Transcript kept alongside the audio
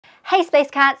Hey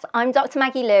Space Cats, I'm Dr.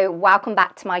 Maggie Liu. Welcome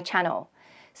back to my channel.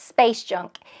 Space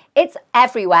junk. It's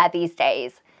everywhere these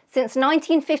days. Since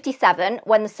 1957,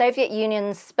 when the Soviet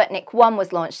Union's Sputnik 1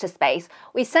 was launched to space,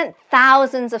 we've sent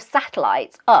thousands of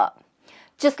satellites up.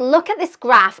 Just look at this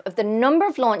graph of the number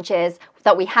of launches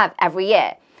that we have every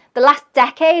year. The last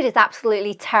decade is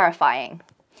absolutely terrifying.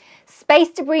 Space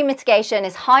debris mitigation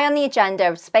is high on the agenda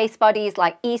of space bodies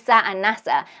like ESA and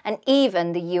NASA, and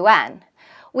even the UN.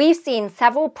 We've seen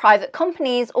several private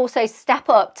companies also step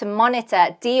up to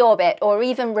monitor, deorbit, or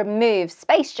even remove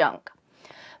space junk.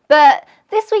 But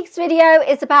this week's video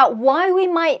is about why we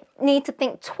might need to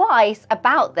think twice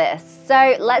about this.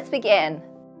 So let's begin.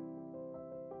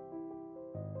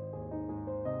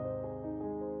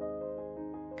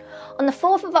 On the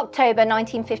 4th of October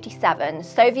 1957,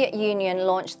 Soviet Union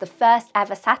launched the first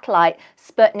ever satellite,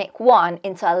 Sputnik 1,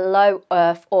 into a low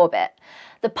Earth orbit.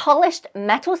 The polished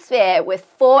metal sphere with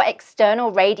 4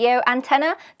 external radio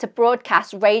antennae to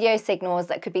broadcast radio signals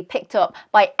that could be picked up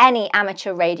by any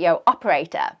amateur radio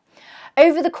operator.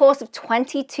 Over the course of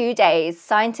 22 days,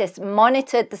 scientists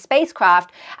monitored the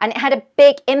spacecraft, and it had a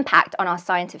big impact on our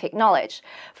scientific knowledge.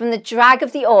 From the drag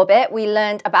of the orbit, we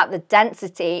learned about the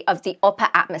density of the upper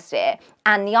atmosphere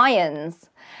and the ions.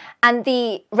 And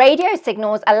the radio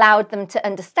signals allowed them to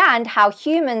understand how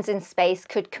humans in space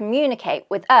could communicate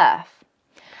with Earth.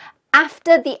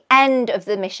 After the end of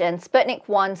the mission, Sputnik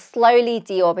 1 slowly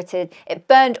deorbited. It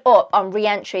burned up on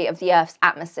re-entry of the Earth's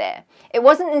atmosphere. It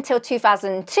wasn't until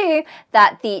 2002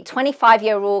 that the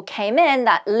 25-year rule came in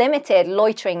that limited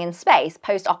loitering in space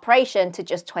post-operation to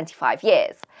just 25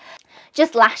 years.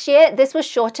 Just last year, this was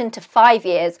shortened to 5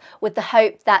 years with the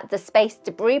hope that the space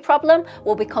debris problem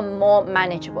will become more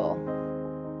manageable.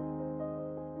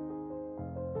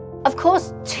 Of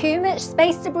course, too much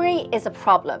space debris is a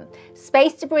problem.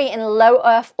 Space debris in low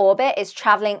Earth orbit is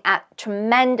traveling at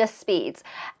tremendous speeds,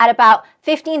 at about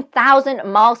 15,000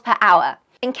 miles per hour.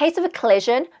 In case of a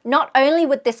collision, not only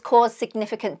would this cause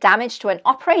significant damage to an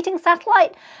operating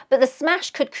satellite, but the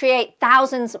smash could create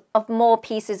thousands of more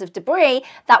pieces of debris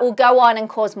that will go on and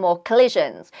cause more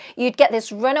collisions. You'd get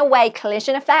this runaway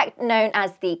collision effect known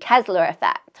as the Kessler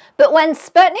effect. But when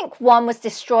Sputnik 1 was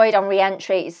destroyed on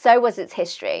re-entry, so was its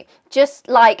history. Just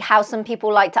like how some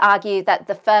people like to argue that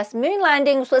the first moon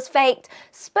landings was faked,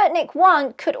 Sputnik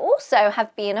 1 could also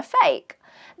have been a fake.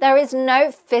 There is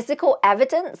no physical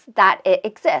evidence that it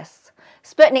exists.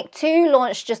 Sputnik 2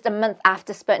 launched just a month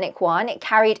after Sputnik 1. It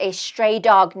carried a stray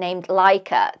dog named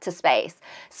Laika to space.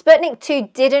 Sputnik 2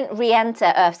 didn't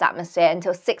re-enter Earth's atmosphere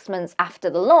until 6 months after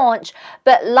the launch,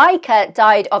 but Laika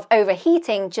died of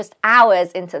overheating just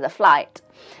hours into the flight.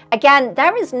 Again,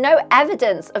 there is no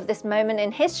evidence of this moment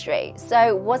in history,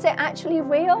 so was it actually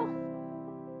real?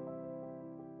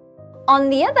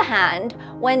 On the other hand,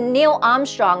 when Neil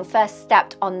Armstrong first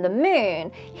stepped on the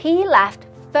moon, he left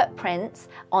footprints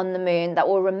on the moon that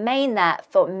will remain there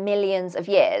for millions of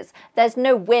years. There's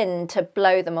no wind to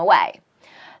blow them away.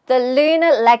 The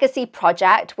Lunar Legacy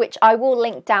Project, which I will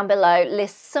link down below,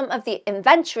 lists some of the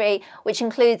inventory, which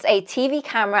includes a TV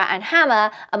camera and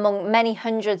hammer, among many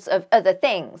hundreds of other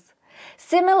things.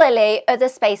 Similarly, other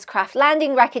spacecraft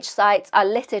landing wreckage sites are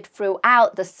littered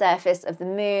throughout the surface of the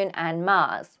moon and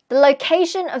Mars. The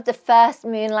location of the first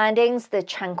moon landings, the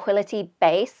Tranquility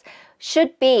Base,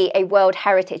 should be a World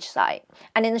Heritage Site.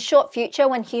 And in the short future,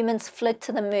 when humans flood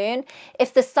to the moon,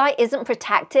 if the site isn't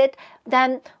protected,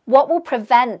 then what will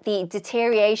prevent the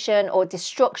deterioration or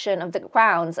destruction of the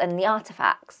grounds and the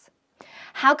artifacts?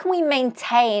 How can we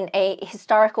maintain a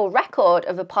historical record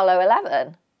of Apollo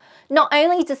 11? Not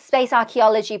only does space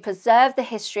archaeology preserve the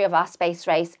history of our space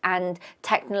race and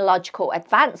technological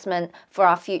advancement for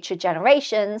our future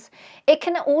generations, it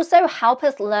can also help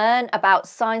us learn about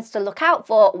signs to look out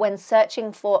for when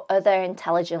searching for other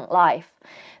intelligent life.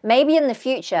 Maybe in the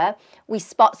future, we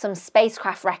spot some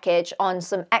spacecraft wreckage on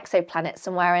some exoplanet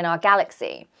somewhere in our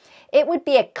galaxy. It would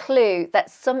be a clue that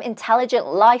some intelligent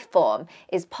life form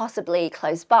is possibly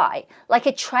close by, like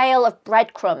a trail of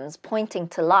breadcrumbs pointing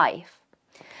to life.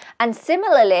 And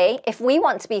similarly, if we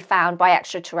want to be found by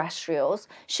extraterrestrials,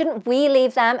 shouldn't we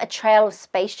leave them a trail of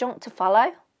space junk to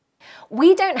follow?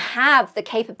 We don't have the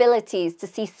capabilities to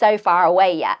see so far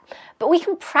away yet, but we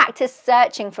can practice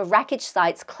searching for wreckage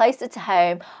sites closer to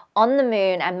home on the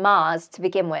moon and Mars to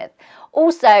begin with.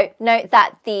 Also, note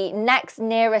that the next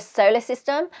nearest solar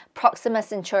system, Proxima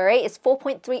Centauri, is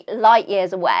 4.3 light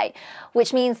years away,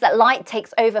 which means that light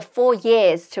takes over 4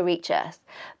 years to reach us.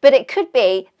 But it could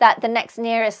be that the next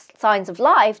nearest signs of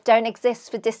life don't exist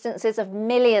for distances of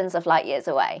millions of light years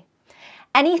away.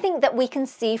 Anything that we can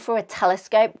see through a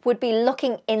telescope would be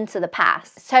looking into the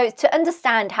past. So to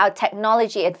understand how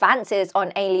technology advances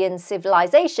on alien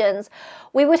civilizations,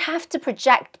 we would have to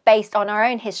project based on our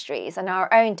own histories and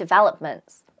our own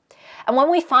developments. And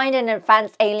when we find an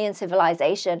advanced alien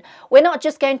civilization, we're not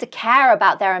just going to care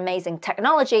about their amazing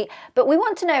technology, but we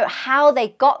want to know how they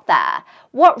got there,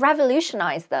 what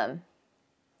revolutionized them.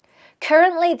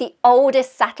 Currently, the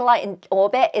oldest satellite in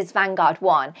orbit is Vanguard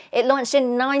 1. It launched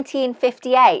in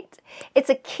 1958. It's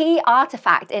a key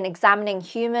artifact in examining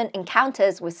human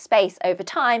encounters with space over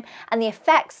time and the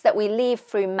effects that we leave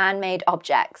through man-made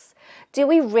objects. Do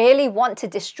we really want to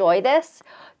destroy this?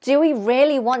 Do we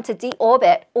really want to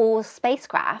deorbit all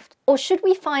spacecraft? Or should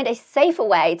we find a safer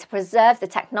way to preserve the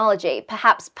technology,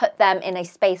 perhaps put them in a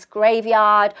space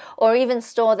graveyard or even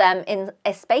store them in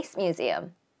a space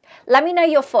museum? Let me know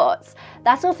your thoughts.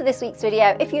 That's all for this week's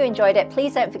video. If you enjoyed it,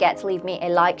 please don't forget to leave me a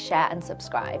like, share and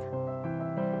subscribe.